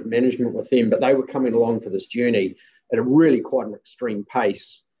enough kind of management with them, but they were coming along for this journey at a really quite an extreme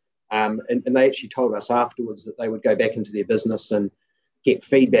pace. And they actually told us afterwards that they would go back into their business and get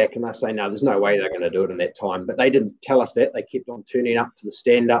feedback, and they say, no, there's no way they're going to do it in that time. But they didn't tell us that. They kept on turning up to the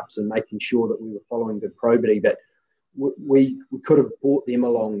stand-ups and making sure that we were following good probity. But we could have brought them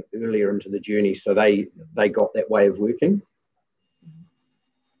along earlier into the journey, so they got that way of working.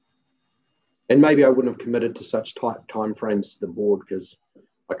 And maybe I wouldn't have committed to such tight timeframes to the board, because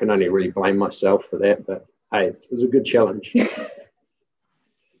I can only really blame myself for that. But hey, it was a good challenge.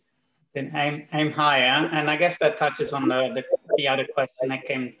 Aim higher, and I guess that touches on the other question that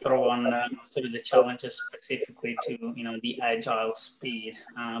came through on sort of the challenges specifically to the agile speed.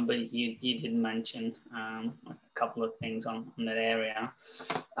 But you did mention a couple of things on that area.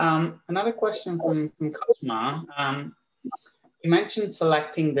 Another question from customer. You mentioned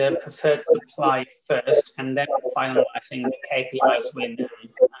selecting the preferred supply first and then finalizing the KPIs with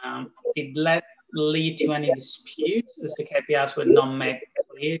them. Did that lead to any disputes as the KPIs were not made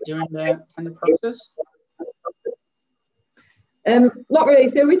clear during the tender process? Not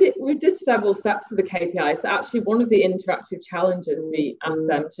really. So we did several steps of the KPIs. So actually, one of the interactive challenges we asked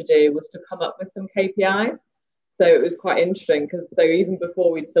them to do was to come up with some KPIs. So it was quite interesting, because so even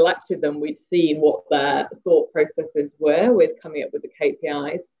before we'd selected them, we'd seen what their thought processes were with coming up with the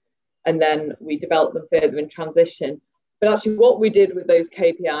KPIs, and then we developed them further in transition. But actually what we did with those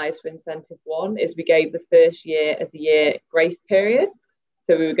KPIs for incentive one is we gave the first year as a year grace period.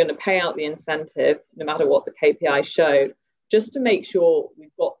 So we were going to pay out the incentive no matter what the KPI showed, just to make sure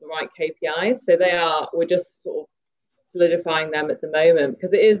we've got the right KPIs. So we're just sort of solidifying them at the moment,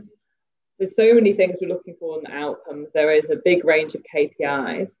 because there's so many things we're looking for in the outcomes. There is a big range of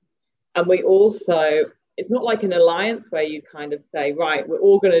KPIs. And we also, it's not like an alliance where you kind of say, right, we're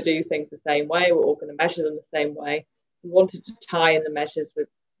all going to do things the same way, we're all going to measure them the same way. We wanted to tie in the measures with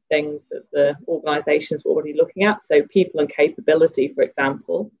things that the organisations were already looking at. So people and capability, for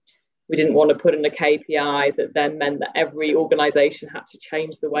example. We didn't want to put in a KPI that then meant that every organisation had to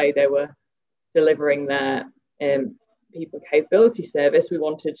change the way they were delivering their people and capability service. We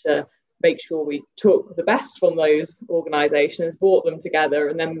wanted to make sure we took the best from those organisations, brought them together,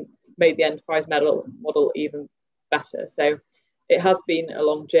 and then made the enterprise model even better. So it has been a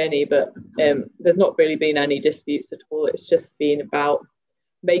long journey, but there's not really been any disputes at all. It's just been about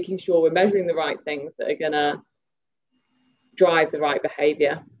making sure we're measuring the right things that are going to drive the right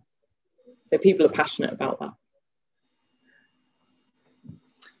behaviour. So people are passionate about that.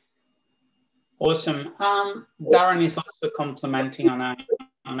 Awesome. Darren is also complimenting on a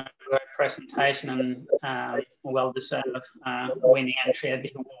great presentation and well-deserved winning entry at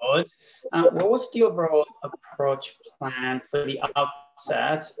the award. What was the overall approach plan for the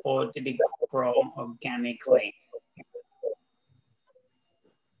outset, or did it grow organically?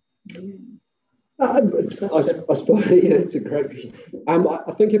 I suppose, yeah, it's a great question.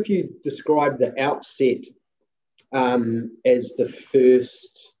 I think if you describe the outset as the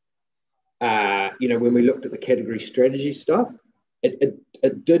first, when we looked at the category strategy stuff,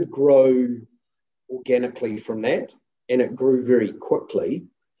 it did grow organically from that, and it grew very quickly.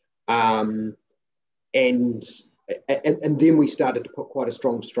 And then we started to put quite a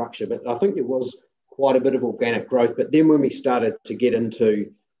strong structure, but I think there was quite a bit of organic growth. But then when we started to get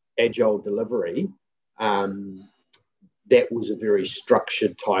into agile delivery, that was a very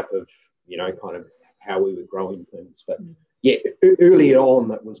structured type of, kind of how we were growing things. But yeah, early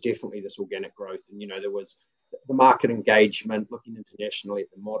on, it was definitely this organic growth. And, there was the market engagement, looking internationally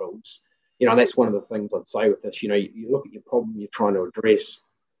at the models. That's one of the things I'd say with this. You look at your problem you're trying to address,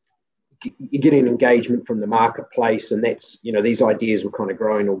 you're getting engagement from the marketplace, and that's, these ideas were kind of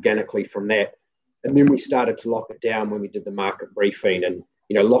growing organically from that. And then we started to lock it down when we did the market briefing, and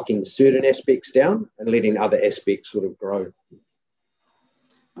locking certain aspects down and letting other aspects sort of grow.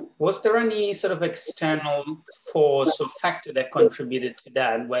 Was there any sort of external force or factor that contributed to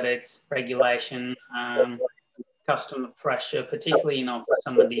that, whether it's regulation, customer pressure, particularly, for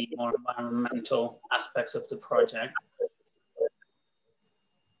some of the more environmental aspects of the project?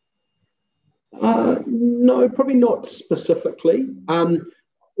 No, probably not specifically.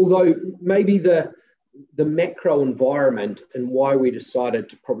 Although maybe the macro environment and why we decided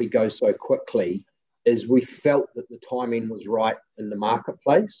to probably go so quickly is we felt that the timing was right in the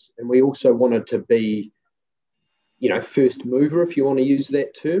marketplace, and we also wanted to be, first mover, if you want to use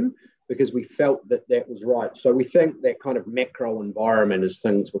that term, because we felt that that was right. So we think that kind of macro environment, as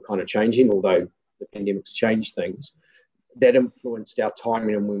things were kind of changing, although the pandemic's changed things, that influenced our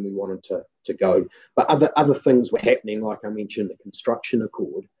timing and when we wanted to go. But other things were happening, like I mentioned, the construction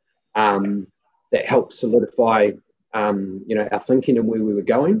accord, that helped solidify, our thinking and where we were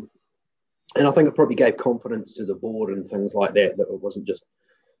going. And I think it probably gave confidence to the board and things like that, that it wasn't just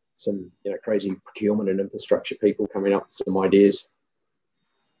some, crazy procurement and infrastructure people coming up with some ideas.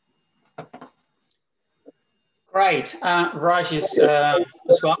 Great. Raj is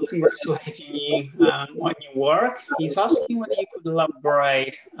as well congratulating you on your work. He's asking whether you could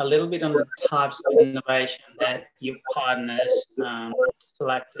elaborate a little bit on the types of innovation that your partners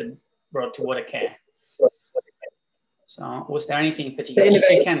selected brought to Watercare. So was there anything in particular? If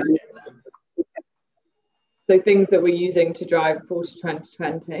you can say that. So things that we're using to drive 40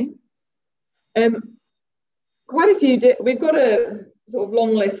 2020. Quite a few. We've got a sort of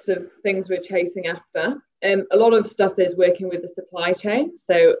long list of things we're chasing after. A lot of stuff is working with the supply chain,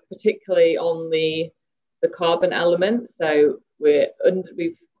 so particularly on the carbon element. So we've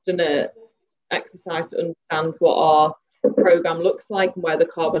done an exercise to understand what our program looks like and where the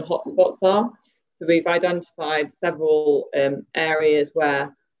carbon hotspots are. So we've identified several areas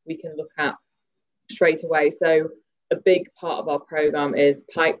where we can look at straight away. So a big part of our program is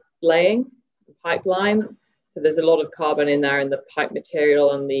pipe laying, pipelines. So there's a lot of carbon in there in the pipe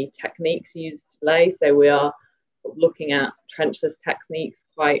material and the techniques used to lay. So we are sort of looking at trenchless techniques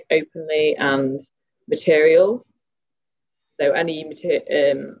quite openly and materials. So any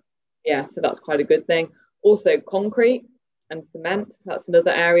material, so that's quite a good thing. Also concrete and cement, that's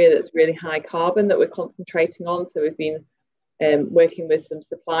another area that's really high carbon that we're concentrating on. So we've been working with some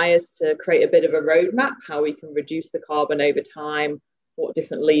suppliers to create a bit of a roadmap, how we can reduce the carbon over time, what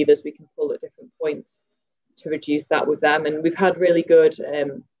different levers we can pull at different points to reduce that with them. And we've had really good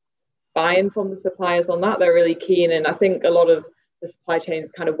buy-in from the suppliers on that. They're really keen, and I think a lot of the supply chain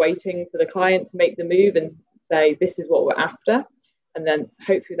is kind of waiting for the client to make the move and say, this is what we're after. And then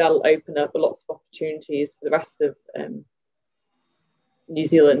hopefully that'll open up lots of opportunities for the rest of New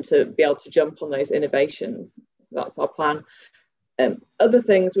Zealand to be able to jump on those innovations. So that's our plan. Other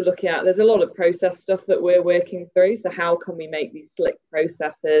things we're looking at, there's a lot of process stuff that we're working through. So how can we make these slick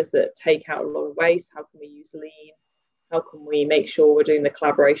processes that take out a lot of waste? How can we use lean? How can we make sure we're doing the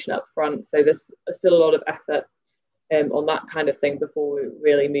collaboration up front? So there's still a lot of effort on that kind of thing before we're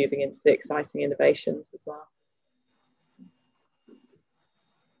really moving into the exciting innovations as well.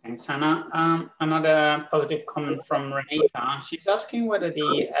 Thanks, Hannah. Another positive comment from Renita. She's asking whether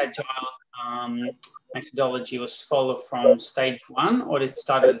the agile methodology was followed from stage 1 or it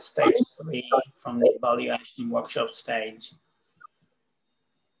started at stage 3 from the evaluation workshop stage.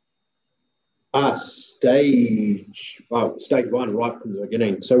 Stage 1, right from the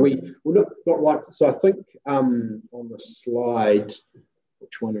beginning. So we look not right. So I think on the slide,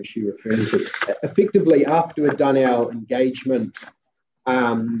 which one is she referring to? Effectively, after we'd done our engagement,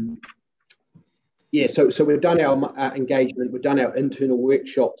 so we've done our engagement, we've done our internal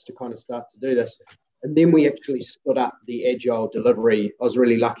workshops to kind of start to do this, and then we actually stood up the agile delivery. I was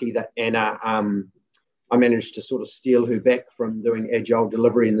really lucky that Anna, I managed to sort of steal her back from doing agile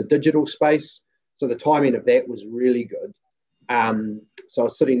delivery in the digital space. So the timing of that was really good. So I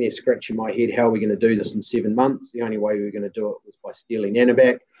was sitting there scratching my head, how are we going to do this in 7 months? The only way we were going to do it was by stealing Anna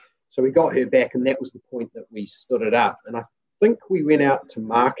back. So we got her back, and that was the point that we stood it up. And I think we went out to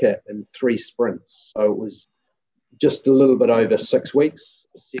market in 3 sprints. So it was just a little bit over 6 weeks,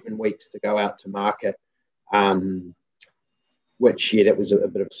 7 weeks to go out to market, which, that was a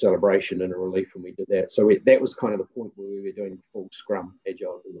bit of a celebration and a relief when we did that. So that was kind of the point where we were doing full Scrum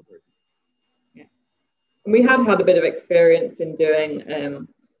agile delivery. Yeah. And we had a bit of experience in doing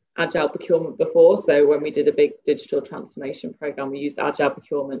agile procurement before. So when we did a big digital transformation program, we used agile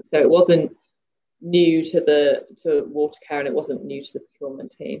procurement. So it wasn't new to Watercare, and it wasn't new to the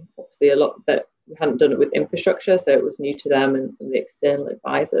procurement team. Obviously, a lot that we hadn't done it with infrastructure, so it was new to them and some of the external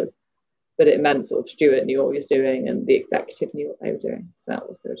advisors. But it meant sort of Stuart knew what he was doing, and the executive knew what they were doing. So that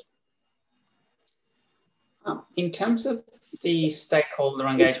was good. In terms of the stakeholder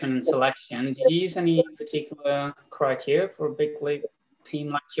engagement and selection, did you use any particular criteria for a big league team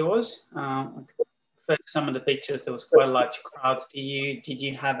like yours? For some of the pictures, there was quite large crowds. Did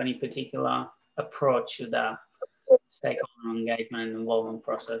you have any particular approach to the stakeholder engagement and involvement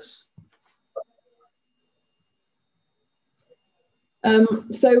process?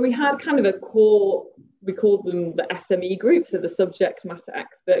 So we had kind of a core, we called them the SME group, so the subject matter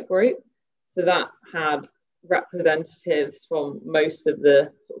expert group. So that had representatives from most of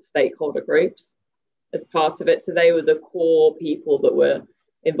the sort of stakeholder groups as part of it. So they were the core people that were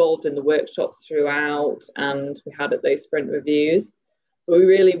involved in the workshops throughout, and we had at those sprint reviews. But we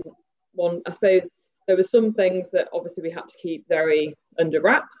really I suppose there were some things that obviously we had to keep very under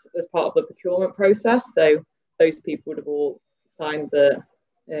wraps as part of the procurement process. So those people would have all signed the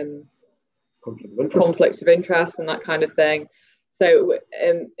conflict of interest and that kind of thing. So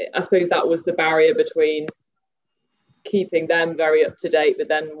I suppose that was the barrier between keeping them very up to date, but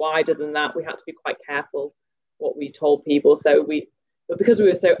then wider than that, we had to be quite careful what we told people. But because we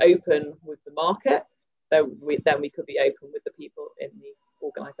were so open with the market, then we could be open with the people in the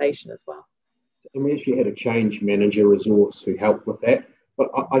organisation as well. And we actually had a change manager resource who helped with that.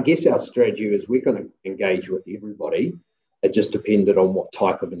 But I guess our strategy is we're going to engage with everybody. It just depended on what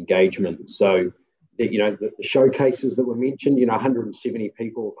type of engagement. So, the showcases that were mentioned, 170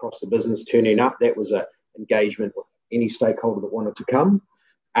 people across the business turning up, that was an engagement with any stakeholder that wanted to come.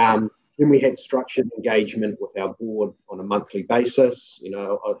 Then we had structured engagement with our board on a monthly basis.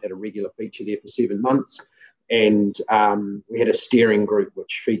 I've had a regular feature there for 7 months. And we had a steering group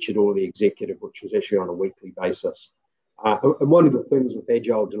which featured all the executive, which was actually on a weekly basis. And one of the things with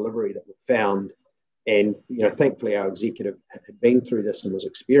agile delivery that we found, and thankfully our executive had been through this and was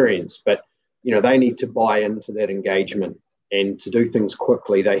experienced, but they need to buy into that engagement, and to do things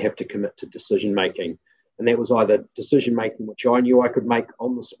quickly, they have to commit to decision making. And that was either decision making which I knew I could make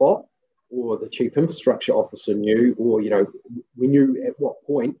on the spot, or the chief infrastructure officer knew, or we knew at what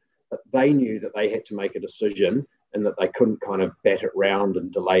point, but they knew that they had to make a decision and that they couldn't kind of bat it round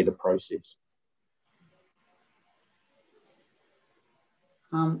and delay the process.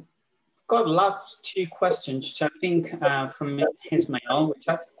 Got the last 2 questions, which I think from his mail, which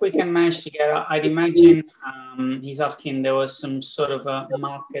I think we can manage together. I'd imagine he's asking there was some sort of a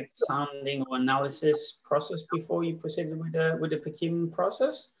market sounding or analysis process before you proceeded with the procurement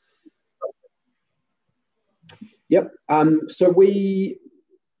process. Yep. So we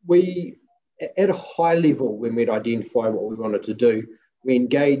at a high level, when we'd identify what we wanted to do, we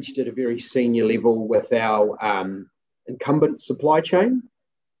engaged at a very senior level with our incumbent supply chain.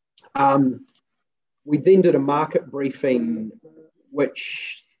 We then did a market briefing,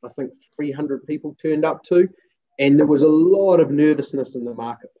 which I think 300 people turned up to, and there was a lot of nervousness in the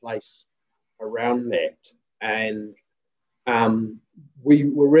marketplace around that. And we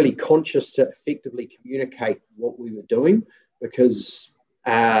were really conscious to effectively communicate what we were doing, because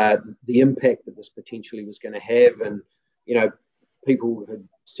the impact that this potentially was going to have, and people had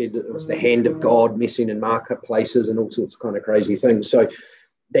said that it was the hand of God messing in marketplaces and all sorts of kind of crazy things. So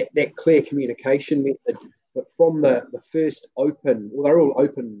that clear communication method, but from the first open, well, they're all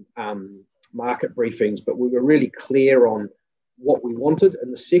open market briefings, but we were really clear on what we wanted.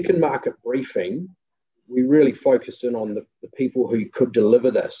 And the second market briefing, we really focused in on the people who could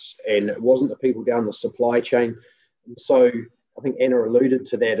deliver this, and it wasn't the people down the supply chain. And so I think Anna alluded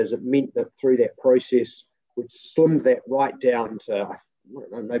to that, as it meant that through that process, we'd slimmed that right down to, I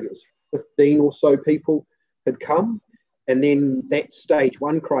don't know, maybe it was 15 or so people had come. And then that stage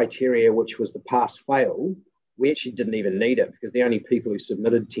one criteria, which was the pass-fail, we actually didn't even need it, because the only people who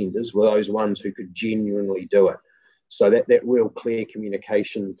submitted tenders were those ones who could genuinely do it. So that real clear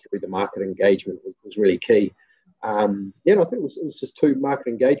communication through the market engagement was really key. And I think it was just 2 market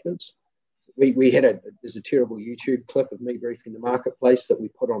engagements. We had there's a terrible YouTube clip of me briefing the marketplace that we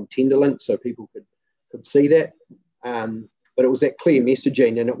put on Tenderlink so people could see that. But it was that clear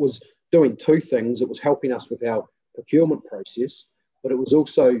messaging, and it was doing 2 things. It was helping us with our procurement process, but it was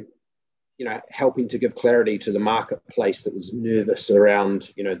also helping to give clarity to the marketplace that was nervous around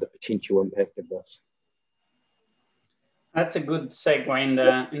the potential impact of this. That's a good segue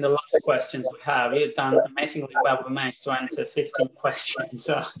in the last questions we have. You've done amazingly well. We managed to answer 15 questions.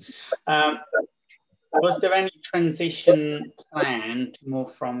 So, was there any transition plan to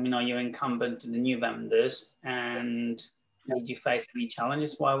move from your incumbent to the new vendors? And did you face any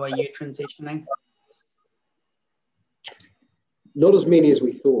challenges? Why were you transitioning? Not as many as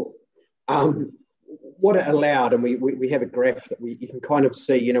we thought. What it allowed, and we have a graph that you can kind of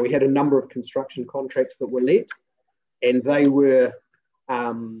see, we had a number of construction contracts that were let, and they were,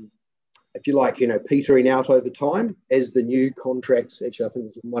 if you like, petering out over time as the new contracts, actually I think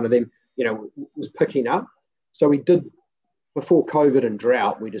it was one of them, was picking up. So we did, before COVID and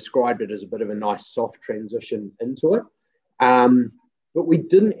drought, we described it as a bit of a nice soft transition into it. But we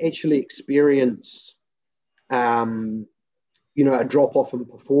didn't actually experience a drop-off in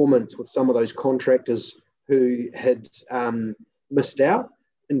performance with some of those contractors who had missed out.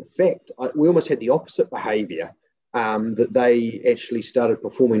 In fact, we almost had the opposite behaviour, that they actually started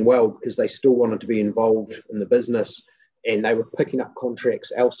performing well because they still wanted to be involved in the business, and they were picking up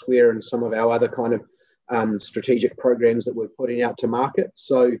contracts elsewhere in some of our other kind of strategic programs that we're putting out to market.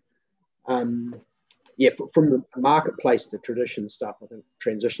 So, from the marketplace to transition stuff, I think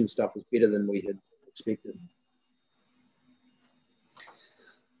transition stuff was better than we had expected.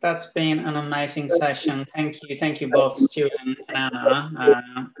 That's been an amazing session. Thank you both, Stuart and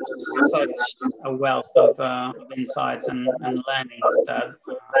Anna. Such a wealth of insights and learnings that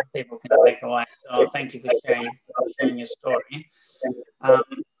people can take away. So thank you for sharing your story.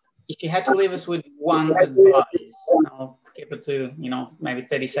 If you had to leave us with one advice, I'll keep it to maybe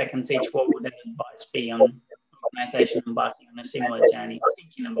 30 seconds each. What would that advice be on an organisation embarking on a similar journey,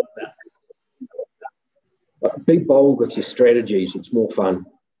 thinking about that? Be bold with your strategies. It's more fun.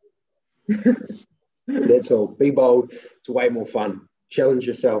 That's all. Be bold. It's way more fun. Challenge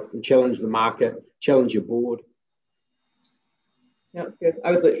yourself and challenge the market. Challenge your board. Yeah, that's good.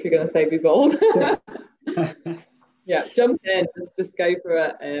 I was literally going to say be bold. Yeah, jump in. Just go for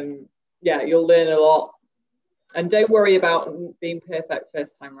it. You'll learn a lot, and don't worry about being perfect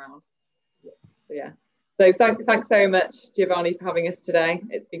first time round. So thanks very much, Giovanni, for having us today.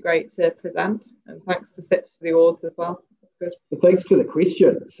 It's been great to present, and thanks to CIPS for the awards as well. Good. Well, thanks to the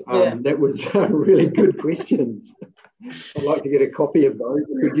questions. That was really good questions. I'd like to get a copy of those.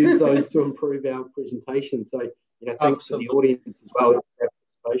 We could use those to improve our presentation. So, thanks to the audience as well for their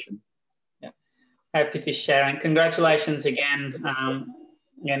participation. Yeah, happy to share, and congratulations again.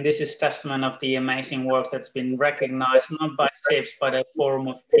 And this is testament of the amazing work that's been recognised, not by CIPS, but a forum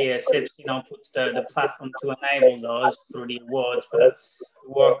of peers. CIPS, puts the platform to enable those through the awards, but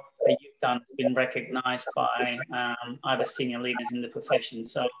the work that you've done has been recognised by other senior leaders in the profession.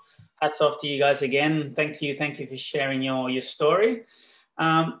 So hats off to you guys again. Thank you for sharing your story.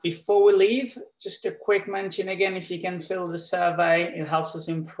 Before we leave, just a quick mention again, if you can fill the survey, it helps us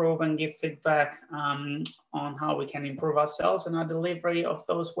improve and give feedback on how we can improve ourselves and our delivery of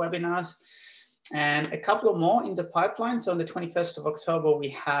those webinars. And a couple of more in the pipeline. So on the 21st of October, we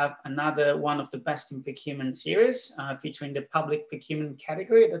have another one of the Best in Procurement series featuring the public procurement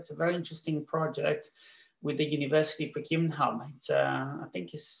category. That's a very interesting project with the University Procurement Hub. It's, I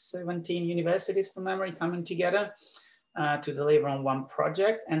think it's 17 universities from memory coming together to deliver on one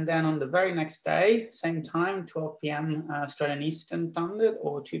project. And then on the very next day, same time, 12 p.m. Australian Eastern Standard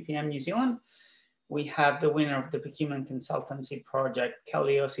or 2 p.m. New Zealand, we have the winner of the Procurement Consultancy Project,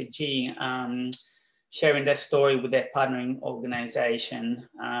 Kelly OCG, sharing their story with their partnering organisation,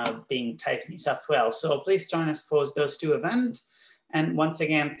 being TAFE New South Wales. So please join us for those two events. And once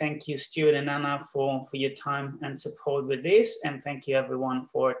again, thank you, Stuart and Anna, for your time and support with this. And thank you, everyone,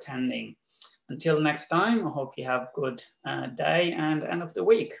 for attending. Until next time, I hope you have a good day and end of the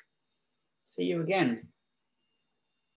week. See you again.